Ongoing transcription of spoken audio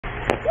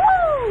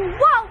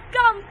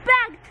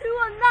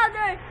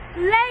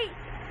late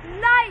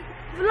night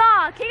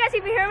vlog. Can you guys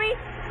even hear me?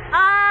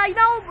 You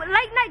know,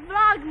 late night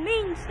vlog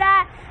means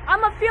that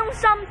I'm gonna film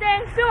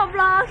something, film a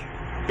vlog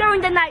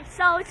during the night.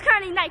 So it's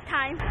currently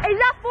nighttime. It's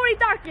not fully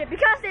dark yet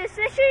because it's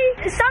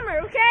summer,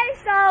 okay?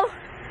 So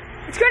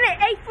it's currently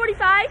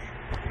 8:45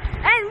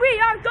 and we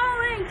are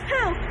going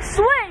to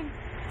swim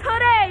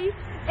today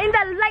in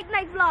the late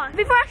night vlog.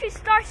 Before I actually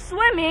start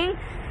swimming,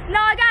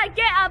 now I gotta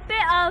get a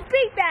bit of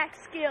feedback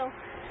skill.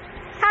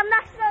 I'm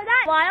not sure of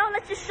that. Why?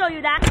 Let's just show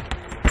you that.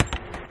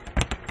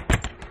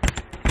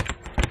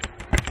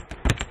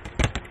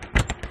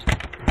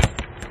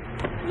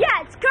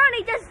 Yeah, it's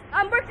currently just,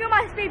 I'm working on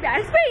my feedback.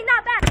 It's really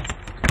not bad.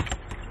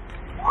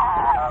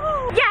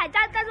 Oh. Yeah,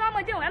 that's what I'm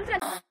gonna do. I'm just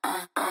gonna...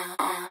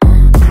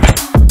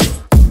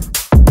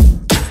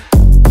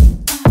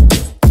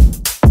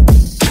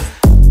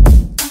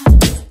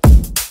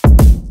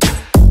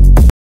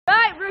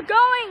 Alright, we're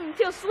going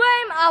to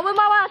swim. We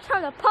might want to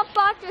turn the pump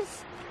off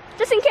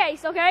just in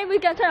case, okay? We're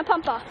gonna turn the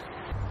pump off.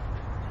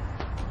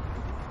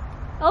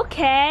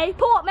 Okay,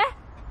 pull up, man.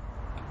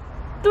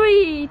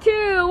 3,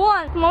 2,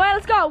 1. Come on, man,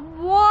 let's go.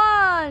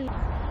 1,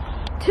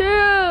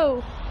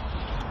 2,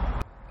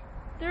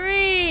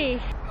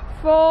 3,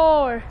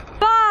 4,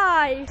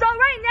 5. So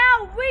right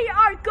now we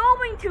are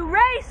going to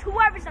race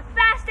whoever's the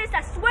fastest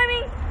at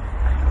swimming.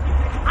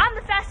 I'm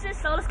the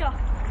fastest, so let's go.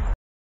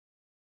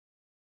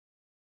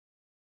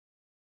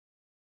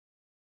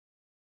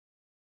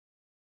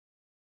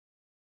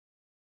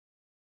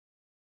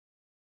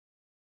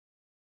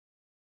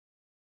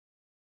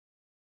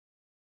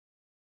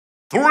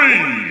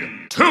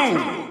 Three, 2,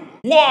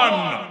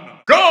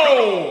 1,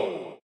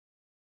 go!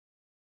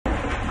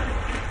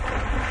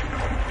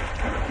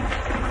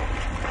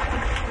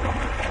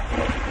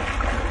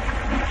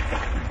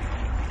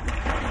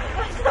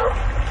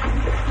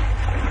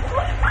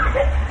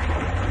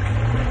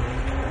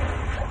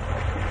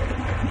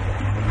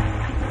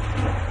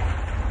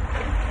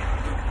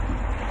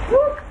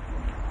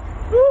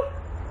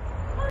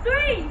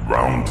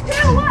 Round 2.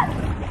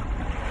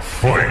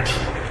 Fight.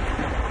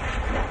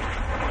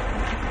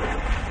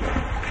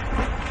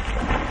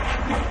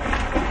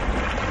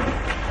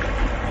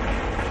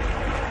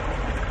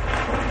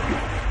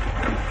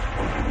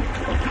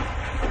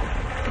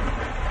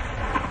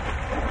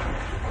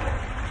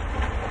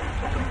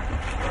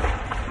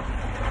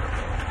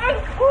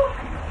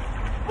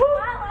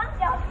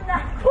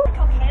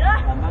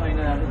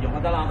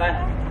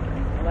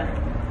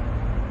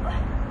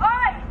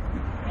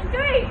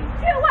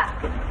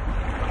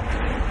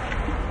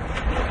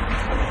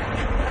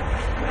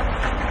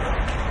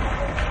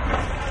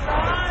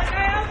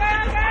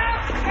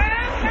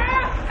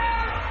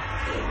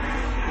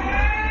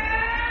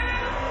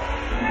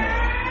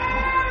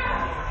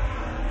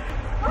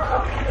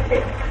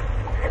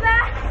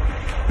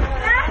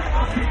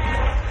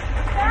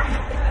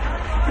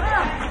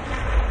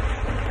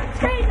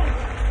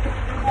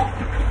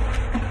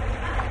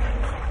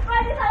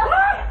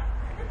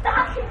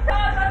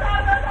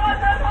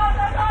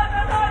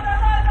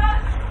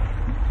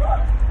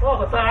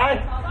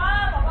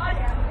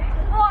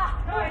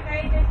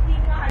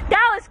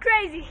 That was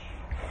crazy.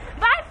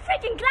 My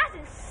freaking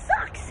glasses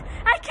sucks.